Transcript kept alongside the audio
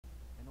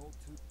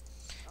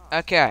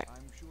Okay,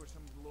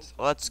 so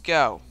let's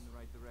go.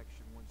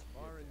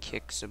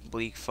 Kick some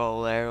bleak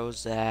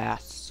Folero's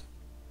ass.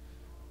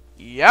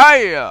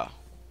 Yeah,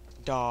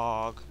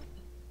 dog.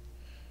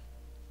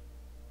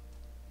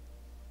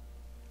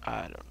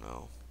 I don't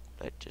know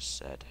what I just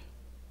said.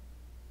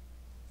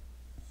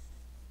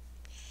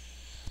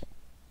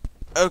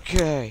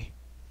 Okay.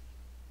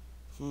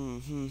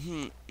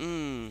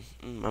 I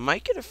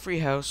might get a free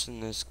house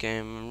in this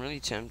game. I'm really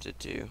tempted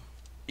to.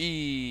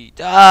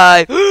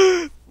 Die.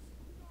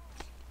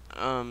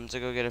 To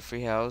go get a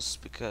free house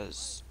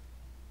because.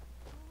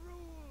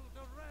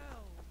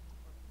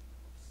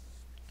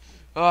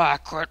 Ah,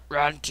 quit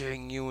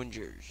ranting, you and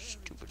your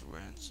stupid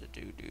rants,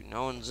 dude.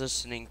 No one's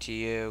listening to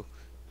you.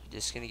 You're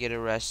just gonna get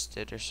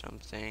arrested or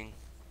something.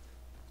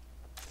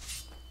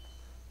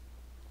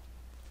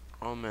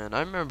 Oh man, I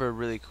remember a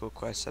really cool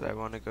quest that I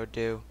want to go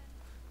do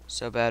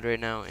so bad right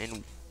now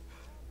in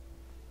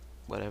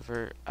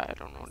whatever, I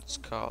don't know what it's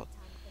called.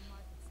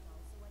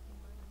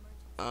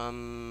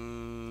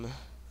 I'm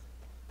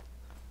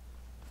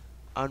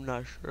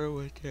not sure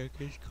what the heck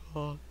it's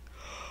called.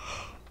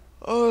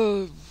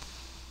 Oh,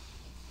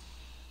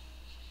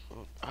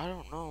 I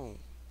don't know.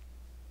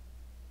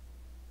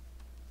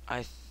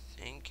 I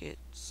think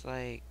it's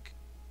like,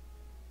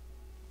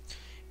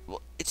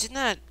 well, it's in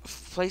that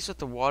place with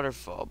the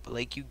waterfall, but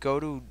like you go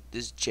to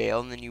this jail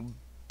and then you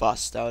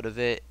bust out of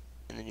it,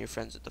 and then you're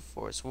friends with the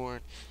Forest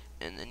Warden,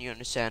 and then you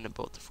understand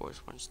about the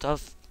Forest Warden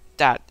stuff.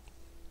 That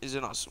is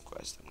an awesome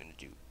quest I'm gonna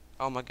do.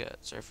 Oh my god,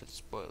 sorry for the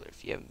spoiler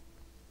if you haven't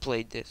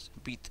played this.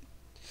 Beat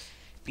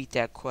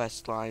that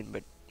quest line,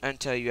 but I can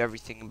tell you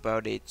everything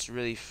about it. It's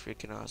really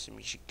freaking awesome.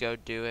 You should go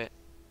do it.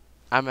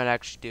 I might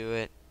actually do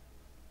it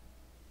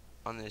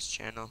on this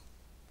channel,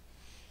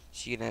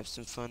 so you can have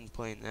some fun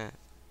playing that.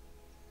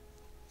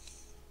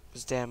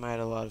 Cause damn, I had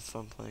a lot of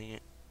fun playing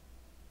it.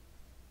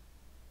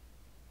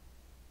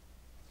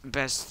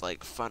 Best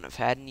like fun I've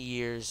had in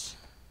years.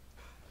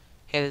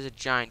 Hey, there's a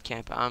giant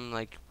camp. I'm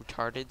like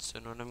retarded, so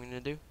know what I'm gonna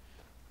do?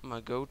 I'm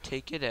gonna go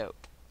take it out.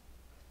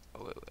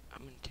 Oh wait,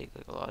 I'm gonna take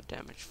like a lot of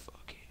damage.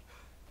 Fuck it.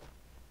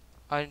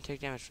 Oh, I didn't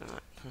take damage from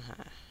that.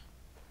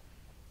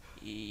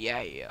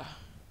 Yeah.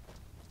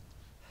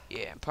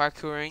 Yeah,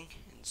 parkouring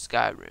in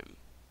Skyrim.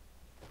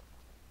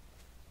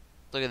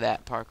 Look at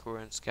that,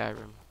 parkour in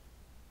Skyrim.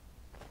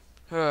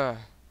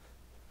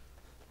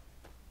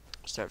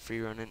 Start free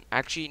running.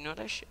 Actually, you know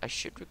what? I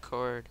should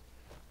record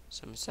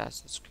some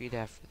Assassin's Creed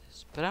after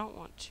this, but I don't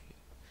want to.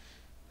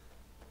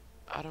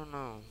 I don't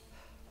know.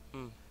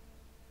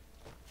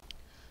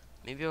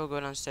 Maybe I'll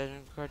go downstairs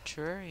and record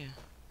Terraria.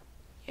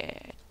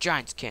 Yeah,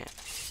 Giants camp.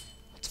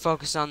 Let's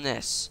focus on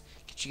this.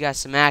 Get you guys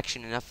some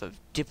action. Enough of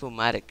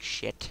diplomatic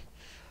shit.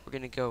 We're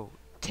gonna go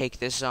take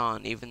this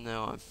on, even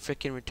though I'm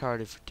freaking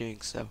retarded for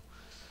doing so.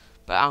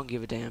 But I don't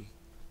give a damn.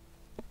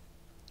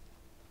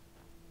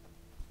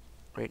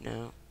 Right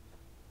now.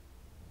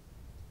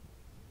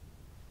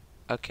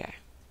 Okay.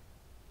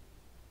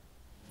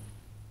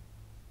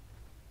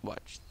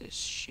 Watch this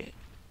shit.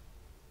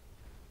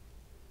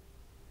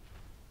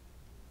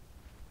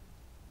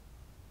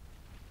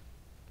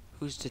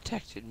 Who's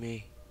detected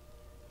me?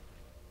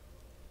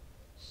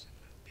 Son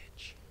of a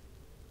bitch.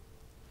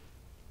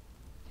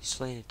 He's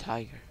slaying a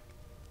tiger.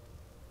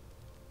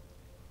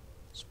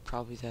 It's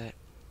probably that.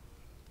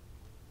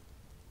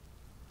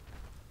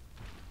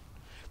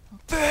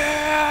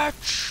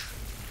 Bitch!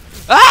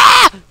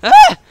 Ah!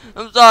 Ah!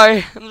 I'm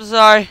sorry.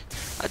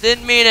 I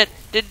didn't mean it.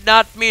 Did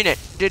not mean it.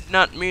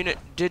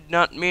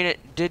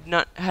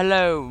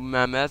 Hello,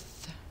 mammoth.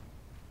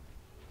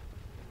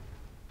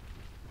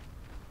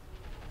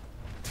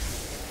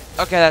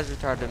 Okay, that's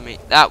retarded of me.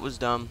 That was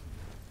dumb.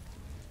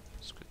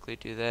 Let's quickly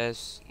do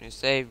this. New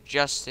save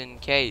just in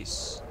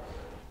case.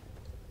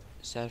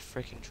 Is that a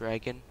freaking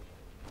dragon?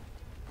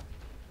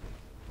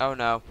 Oh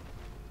no.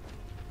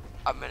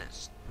 I'm in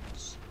it.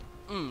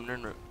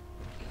 No.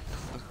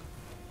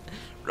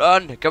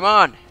 Run, come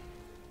on.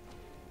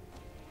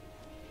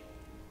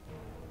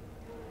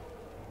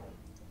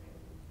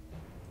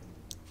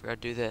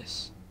 Forgot to do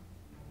this.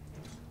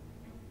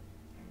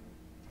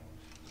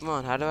 Come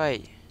on, how do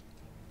I?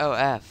 Oh,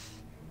 F.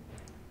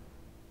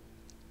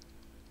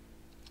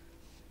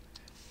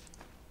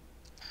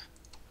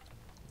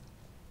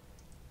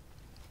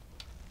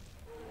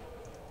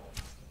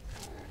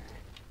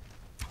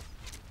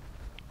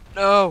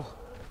 No.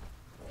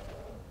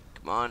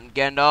 Come on,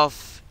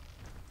 Gandalf.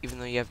 Even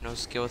though you have no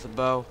skill with a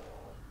bow.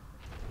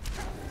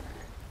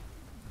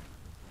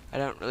 I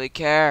don't really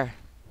care.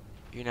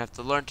 You're gonna have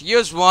to learn to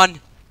use one.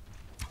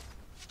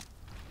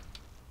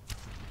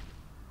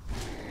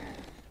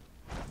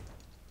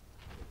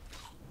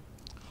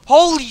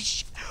 Holy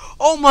sh!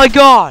 Oh my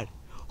god!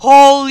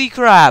 Holy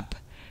crap!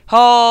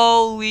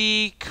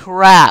 Holy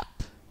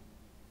crap!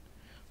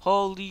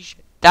 Holy sh!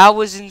 That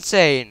was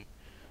insane!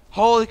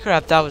 Holy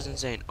crap, that was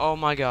insane! Oh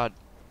my god!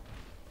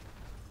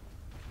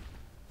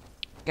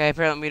 Okay,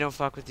 apparently we don't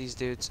fuck with these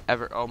dudes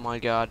ever. Oh my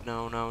god,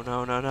 no.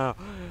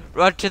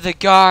 Run to the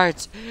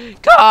guards!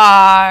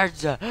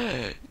 Guards!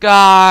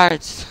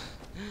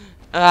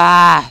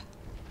 Ah!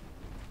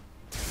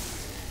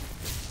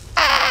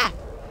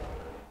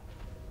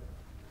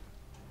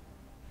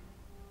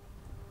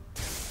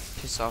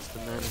 off the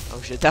mana.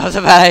 Oh shit, that was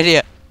a bad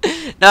idea.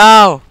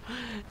 No!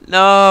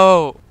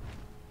 No!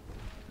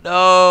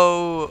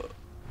 No!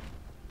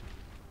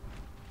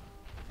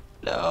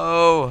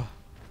 No!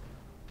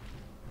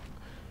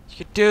 You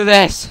can do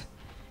this!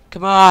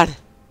 Come on!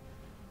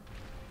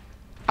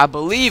 I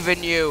believe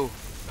in you!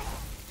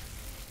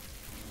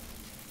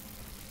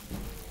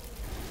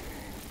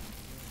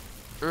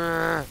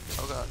 Oh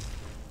god.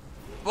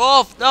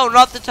 Wolf! No,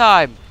 not the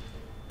time!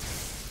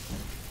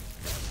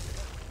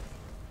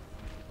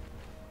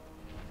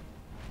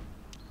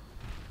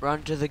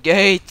 Run to the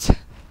gate!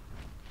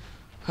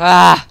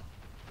 Ah!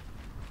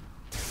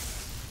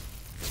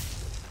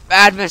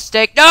 Bad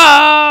mistake!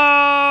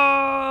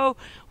 No!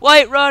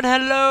 White run,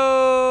 hello!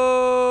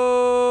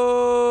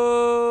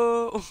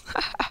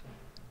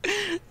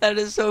 That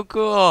is so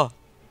cool!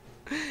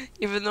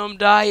 Even though I'm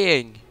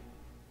dying.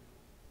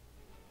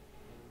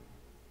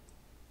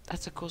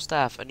 That's a cool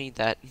staff. I need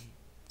that.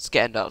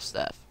 Scandalf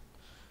staff.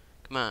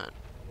 Come on.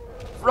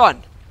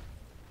 Run!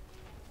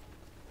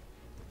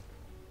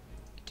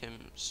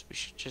 Items. We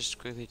should just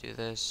quickly do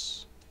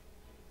this.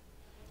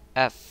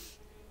 F.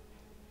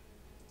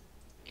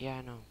 Yeah,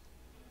 I know.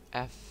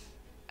 F.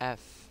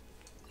 F.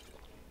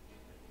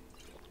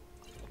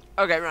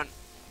 Okay, run.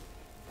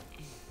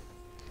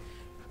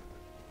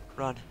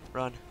 Run,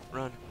 run,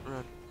 run,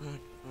 run, run, run,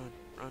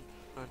 run,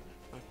 run,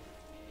 run.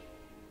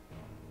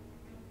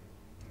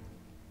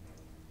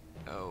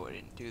 Oh, I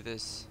didn't do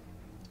this.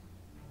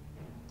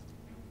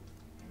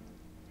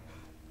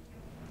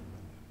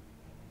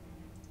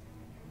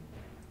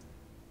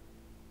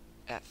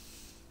 F.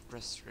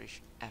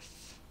 Restoration.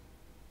 F.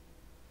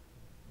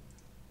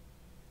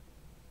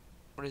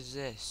 What is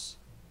this?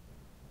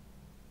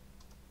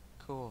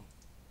 Cool.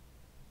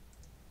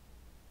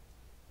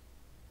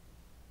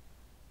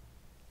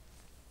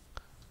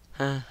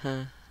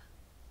 Uh-huh.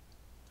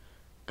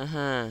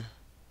 Uh-huh.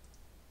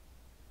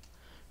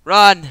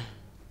 Run!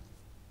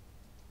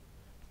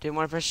 Didn't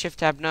want to press shift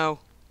tab, no.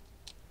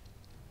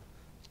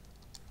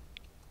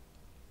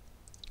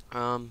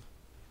 Oh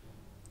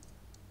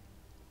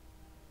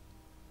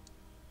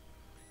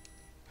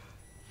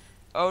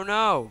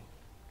no!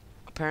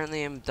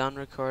 Apparently I'm done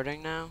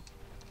recording now.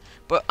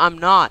 But I'm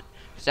not!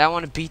 Because I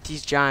want to beat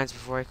these giants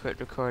before I quit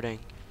recording.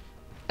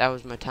 That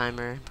was my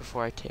timer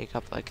before I take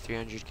up like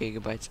 300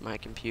 gigabytes of my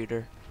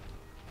computer.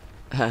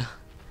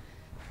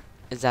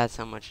 Is that's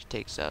how much it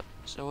takes up.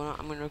 So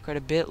I'm going to record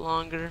a bit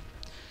longer.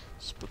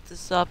 Split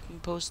this up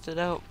and post it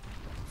out.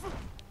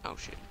 Oh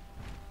shit.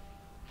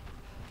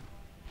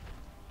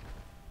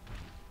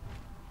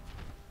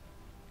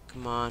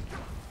 Come on.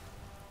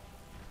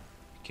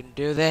 You can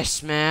do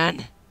this,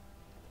 man.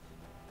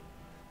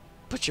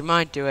 Put your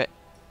mind to it.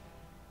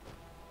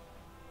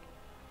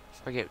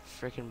 Before I get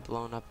freaking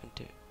blown up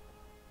into it.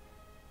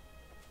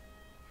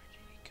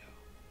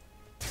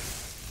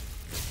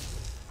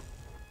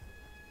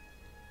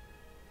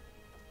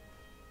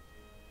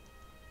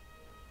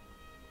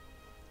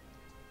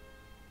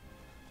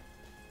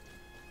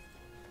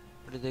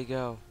 Where did he go? Where did they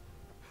go?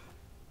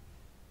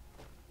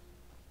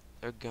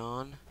 They're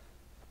gone.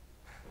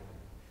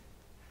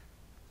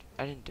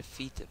 I didn't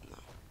defeat them though.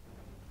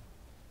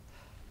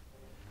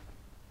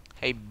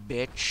 Hey,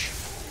 bitch.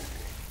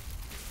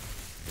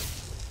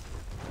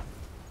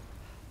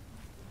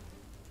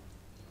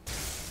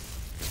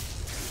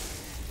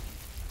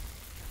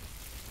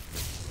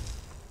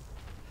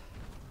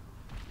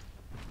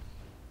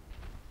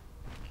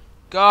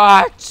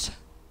 Guards!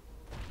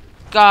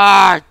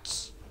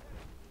 Guards!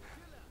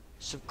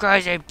 Some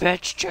crazy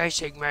bitch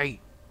chasing me.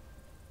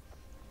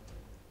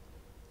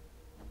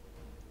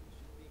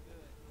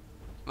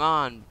 Come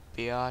on,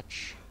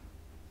 biatch.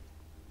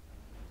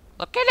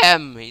 Look at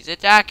him! He's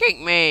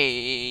attacking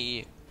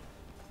me!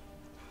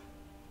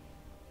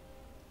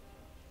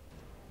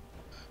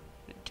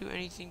 Didn't do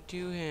anything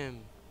to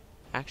him.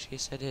 Actually,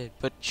 yes I did.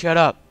 But shut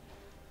up!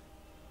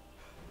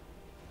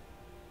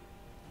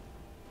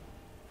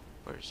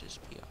 Where's this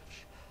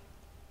biatch?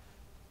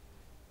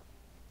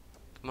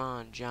 Come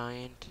on,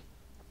 giant.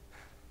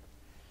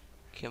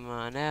 Come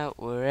on out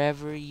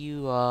wherever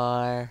you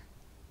are.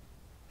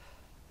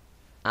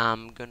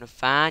 I'm gonna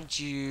find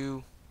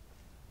you.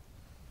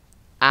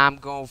 I'm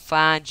gonna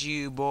find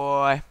you,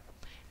 boy.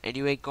 And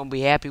you ain't gonna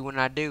be happy when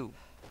I do.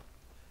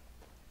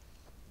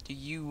 Do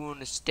you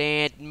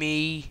understand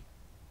me?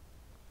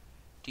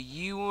 Do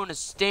you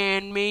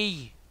understand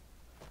me?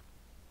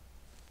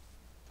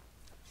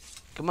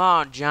 Come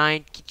on,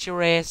 giant. Get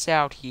your ass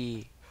out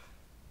here.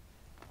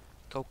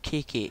 Go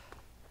kick it.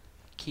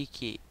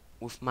 Kick it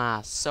with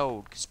my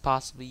sword. Because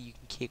possibly you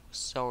can kick with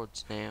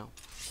swords now.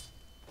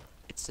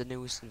 It's the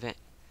newest event.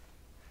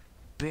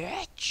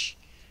 Bitch!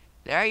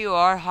 There you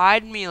are,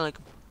 hiding me like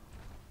a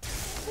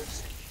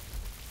pussy.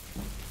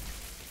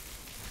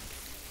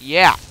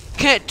 Yeah,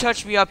 can't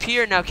touch me up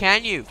here now,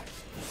 can you?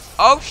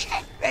 Oh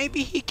shit,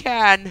 maybe he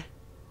can.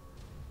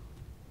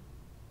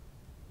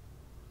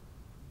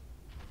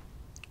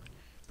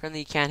 Apparently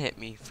he can't hit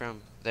me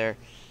from there.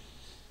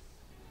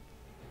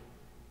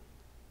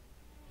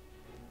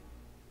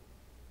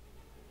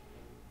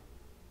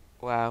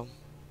 Wow,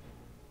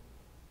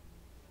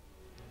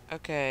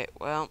 Okay,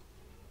 well,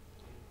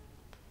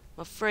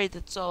 I'm afraid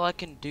that's all I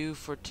can do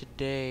for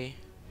today.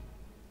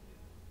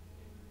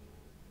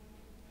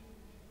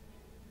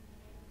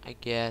 I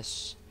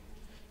guess.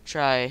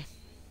 Try.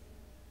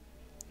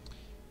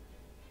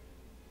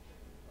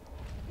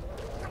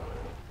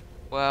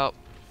 Well,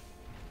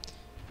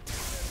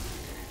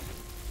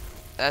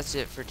 that's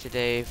it for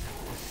today,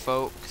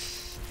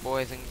 folks,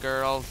 boys and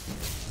girls.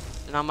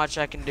 There's not much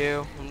I can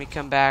do. When we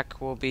come back,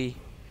 we'll be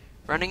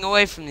running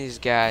away from these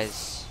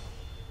guys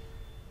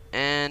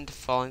and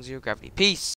falling zero gravity. Peace.